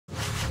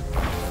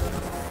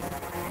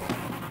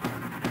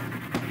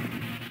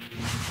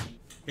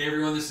Hey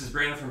everyone, this is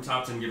Brandon from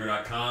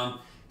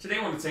Top10Gamer.com. Today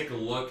I want to take a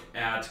look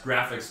at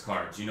graphics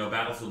cards. You know,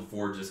 Battlefield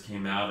 4 just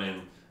came out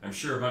and I'm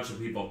sure a bunch of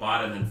people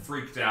bought it and then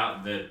freaked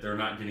out that they're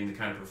not getting the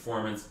kind of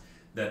performance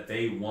that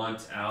they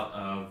want out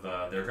of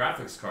their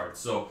graphics cards.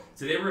 So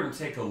today we're going to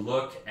take a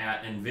look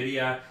at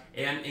NVIDIA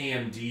and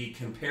AMD,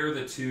 compare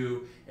the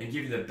two, and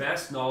give you the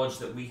best knowledge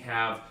that we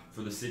have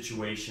for the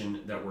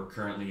situation that we're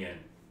currently in.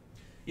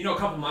 You know, a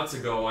couple months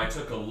ago I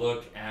took a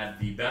look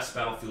at the best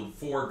Battlefield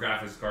 4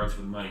 graphics cards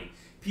with money.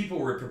 People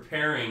were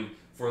preparing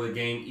for the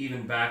game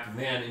even back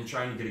then and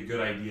trying to get a good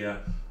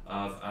idea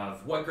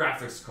of what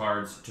graphics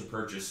cards to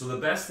purchase. So the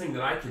best thing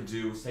that I could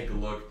do was take a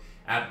look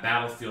at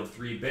Battlefield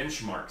 3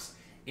 benchmarks.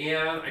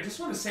 And I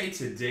just want to say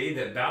today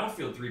that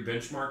Battlefield 3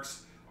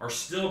 benchmarks are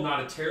still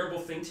not a terrible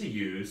thing to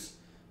use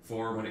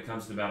for when it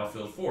comes to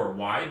Battlefield 4.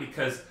 Why?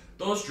 Because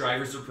those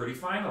drivers are pretty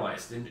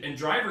finalized, and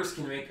drivers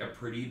can make a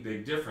pretty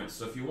big difference.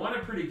 So if you want a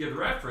pretty good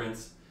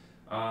reference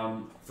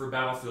for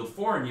Battlefield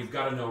 4 and you've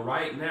got to know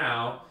right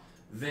now,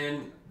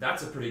 then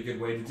that's a pretty good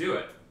way to do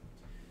it.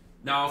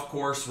 Now, of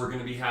course, we're going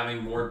to be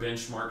having more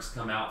benchmarks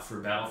come out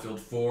for Battlefield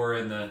 4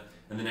 in the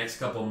next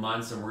couple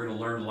months, and we're going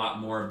to learn a lot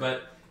more.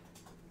 But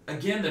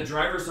again, the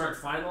drivers aren't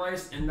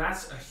finalized, and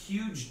that's a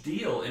huge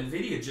deal.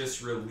 NVIDIA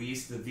just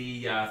released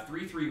the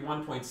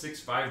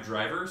 331.65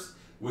 drivers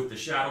with the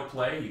shadow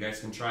play. You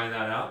guys can try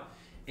that out.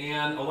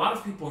 And a lot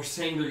of people are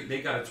saying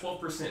they got a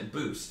 12%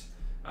 boost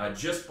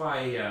just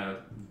by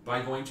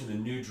going to the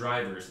new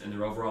drivers and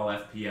their overall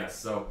FPS.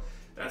 So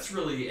that's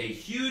really a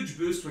huge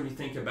boost when you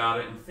think about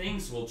it, and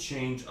things will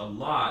change a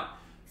lot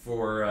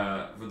for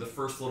the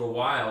first little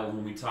while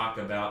when we talk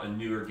about a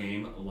newer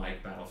game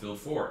like Battlefield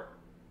 4.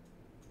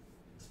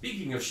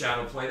 Speaking of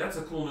shadow play, that's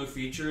a cool new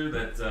feature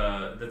that's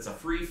a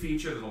free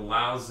feature that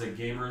allows the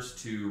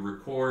gamers to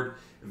record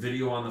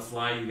video on the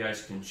fly. You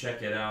guys can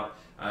check it out.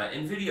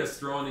 NVIDIA's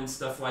throwing in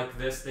stuff like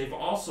this. They've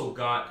also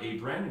got a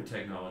brand new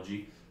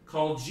technology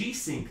called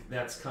GSync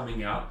that's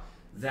coming out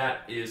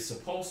that is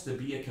supposed to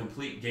be a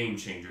complete game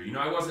changer. You know,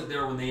 I wasn't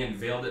there when they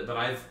unveiled it, but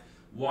I've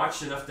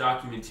watched enough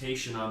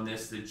documentation on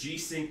this that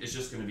GSync is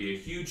just going to be a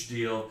huge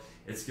deal.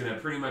 It's going to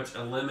pretty much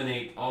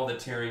eliminate all the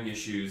tearing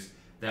issues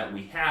that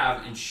we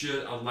have and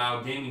should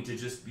allow gaming to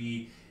just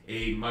be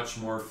a much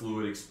more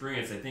fluid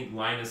experience. I think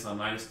Linus on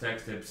Linus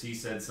Tech Tips, he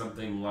said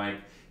something like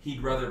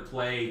he'd rather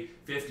play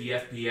 50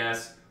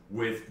 FPS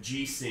with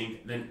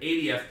G-Sync than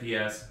 80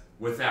 FPS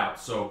without.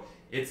 So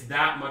it's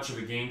that much of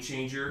a game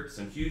changer.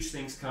 Some huge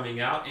things coming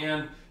out.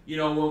 And you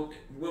know,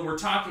 when we're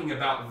talking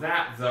about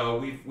that though,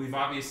 we've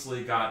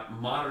obviously got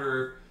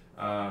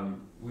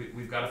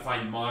we've got to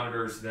find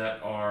monitors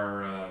that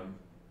are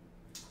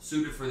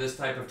suited for this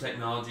type of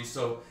technology.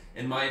 So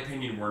in my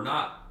opinion, we're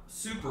not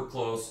super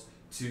close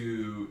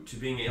to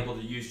being able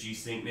to use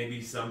G-Sync.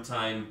 Maybe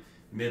sometime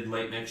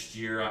mid-late next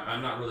year.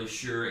 I'm not really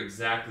sure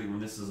exactly when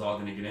this is all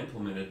going to get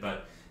implemented,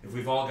 but if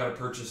we've all got to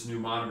purchase new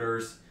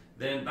monitors,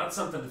 then that's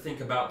something to think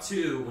about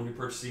too when you're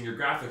purchasing your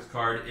graphics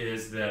card,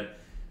 is that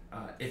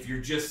if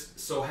you're just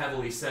so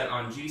heavily set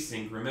on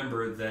G-Sync,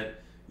 remember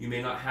that you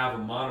may not have a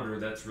monitor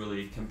that's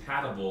really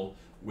compatible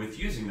with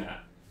using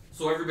that.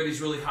 So everybody's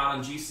really hot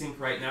on G-Sync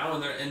right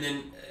now, and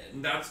then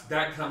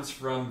that comes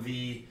from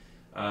the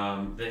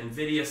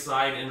NVIDIA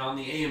side, and on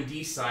the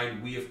AMD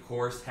side, we of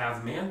course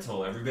have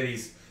Mantle.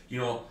 Everybody's, you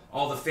know,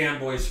 all the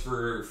fanboys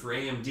for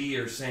AMD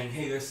are saying,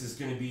 hey, this is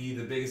going to be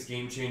the biggest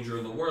game changer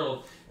in the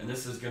world, and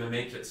this is going to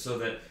make it so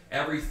that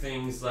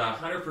everything's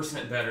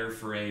 100% better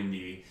for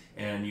AMD,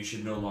 and you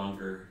should no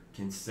longer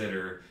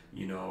consider,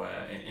 you know,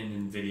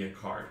 an NVIDIA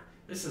card.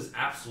 This is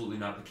absolutely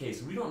not the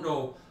case. We don't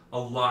know a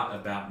lot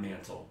about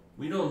Mantle.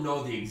 We don't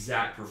know the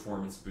exact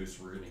performance boost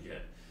we're going to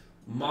get.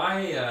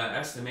 My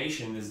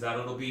estimation is that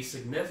it'll be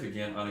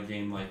significant on a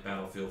game like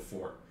Battlefield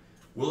 4.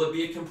 Will it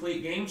be a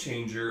complete game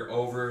changer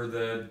over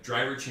the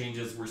driver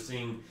changes we're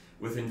seeing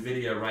with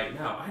NVIDIA right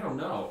now? I don't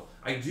know.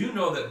 I do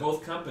know that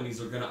both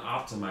companies are going to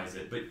optimize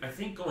it, but I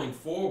think going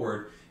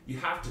forward, you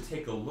have to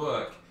take a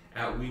look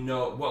at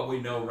what we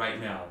know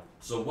right now.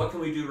 So what can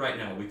we do right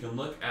now? We can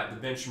look at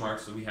the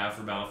benchmarks that we have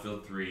for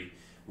Battlefield 3.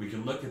 We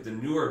can look at the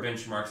newer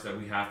benchmarks that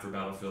we have for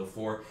Battlefield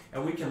 4,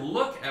 and we can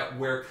look at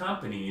where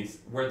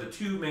the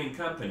two main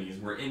companies,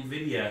 where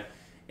NVIDIA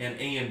and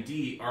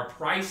AMD are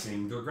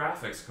pricing their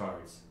graphics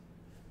cards.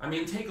 I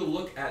mean, take a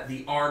look at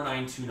the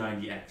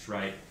R9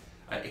 right?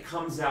 It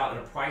comes out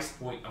at a price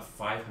point of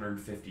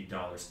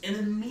 $550, and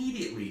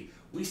immediately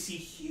we see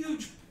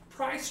huge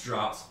price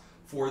drops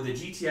for the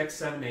GTX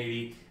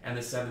 780 and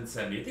the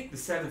 770. I think the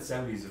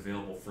 770 is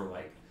available for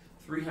like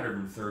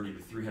 $330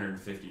 to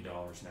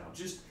 $350 now.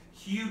 Just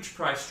huge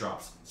price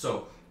drops.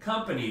 So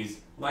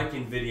companies like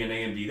NVIDIA and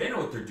AMD, they know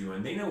what they're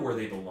doing. They know where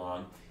they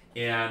belong.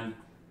 And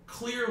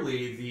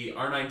clearly the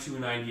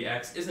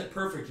R9 isn't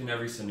perfect in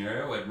every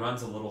scenario. It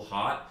runs a little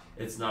hot.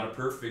 It's not a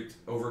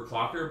perfect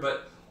overclocker,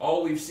 but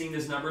all we've seen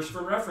is numbers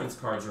from reference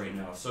cards right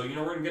now. So, you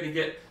know, we're going to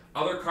get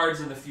other cards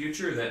in the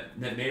future that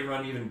may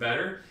run even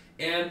better.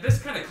 And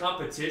this kind of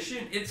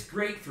competition, it's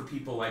great for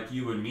people like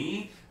you and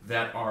me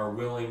that are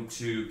willing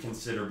to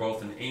consider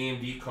both an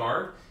AMD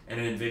card and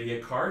an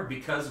NVIDIA card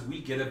because we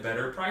get a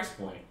better price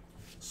point.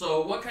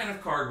 So what kind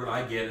of card would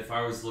I get if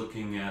I was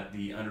looking at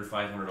the under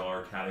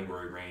 $500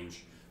 category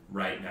range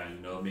right now? You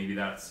know, maybe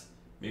that's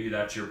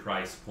your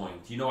price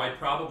point. You know, I'd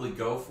probably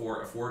go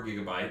for a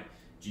 4GB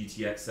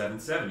GTX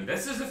 770.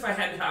 This is if I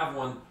had to have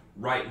one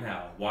right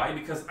now. Why?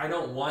 Because I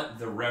don't want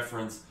the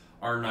reference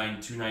R9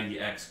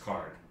 290X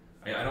card.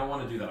 I don't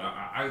want to do that.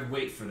 I would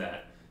wait for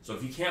that. So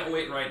if you can't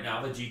wait right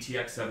now, the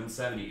GTX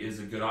 770 is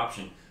a good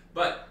option.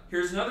 But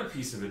here's another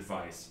piece of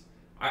advice.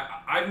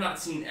 I've not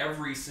seen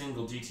every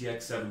single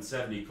GTX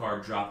 770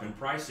 card drop in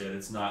price yet.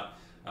 It's not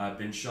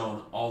been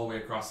shown all the way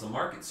across the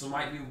market. So it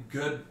might be a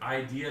good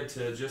idea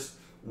to just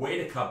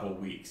wait a couple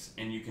weeks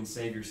and you can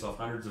save yourself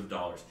hundreds of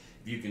dollars.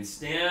 If you can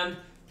stand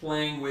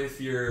playing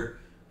with your,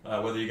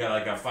 whether you got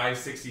like a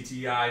 560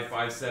 Ti,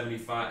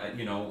 575,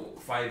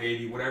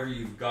 580, whatever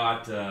you've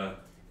got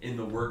in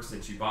the works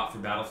that you bought for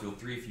Battlefield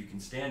 3, if you can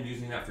stand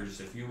using that for just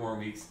a few more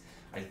weeks,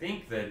 I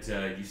think that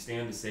you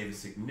stand to save a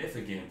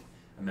significant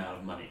amount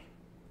of money.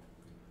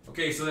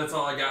 Okay, so that's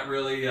all I got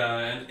really.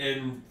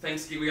 And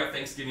Thanksgiving, we got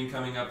Thanksgiving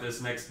coming up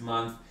this next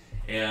month,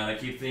 and I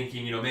keep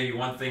thinking, maybe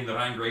one thing that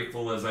I'm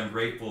grateful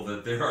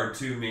that there are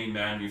two main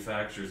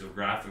manufacturers of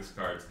graphics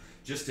cards.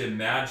 Just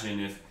imagine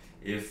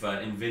if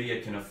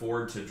NVIDIA can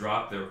afford to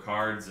drop their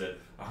cards at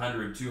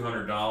 $100,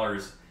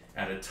 $200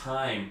 at a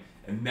time.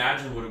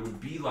 Imagine what it would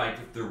be like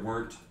if there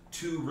weren't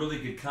two really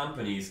good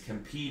companies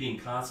competing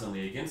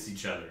constantly against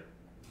each other.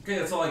 Okay,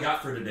 that's all I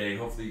got for today.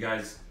 Hopefully you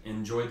guys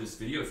enjoyed this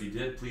video. If you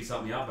did, please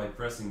help me out by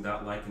pressing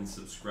that like and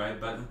subscribe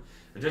button.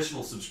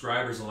 Additional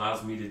subscribers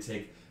allows me to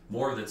take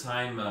more of the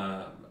time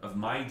of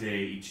my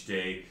day each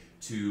day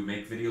to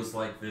make videos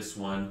like this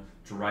one,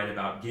 to write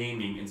about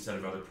gaming instead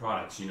of other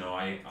products.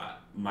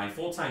 My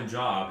full-time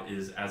job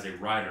is as a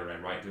writer. I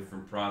write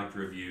different product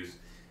reviews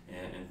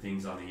and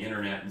things on the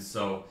internet, and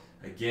so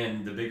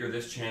again, the bigger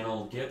this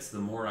channel gets, the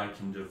more I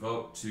can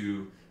devote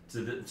to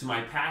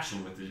my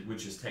passion,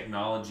 which is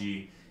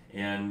technology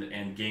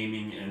and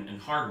gaming and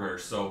hardware.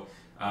 So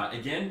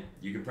again,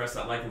 you can press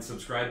that like and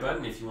subscribe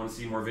button if you want to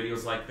see more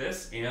videos like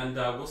this, and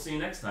we'll see you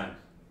next time.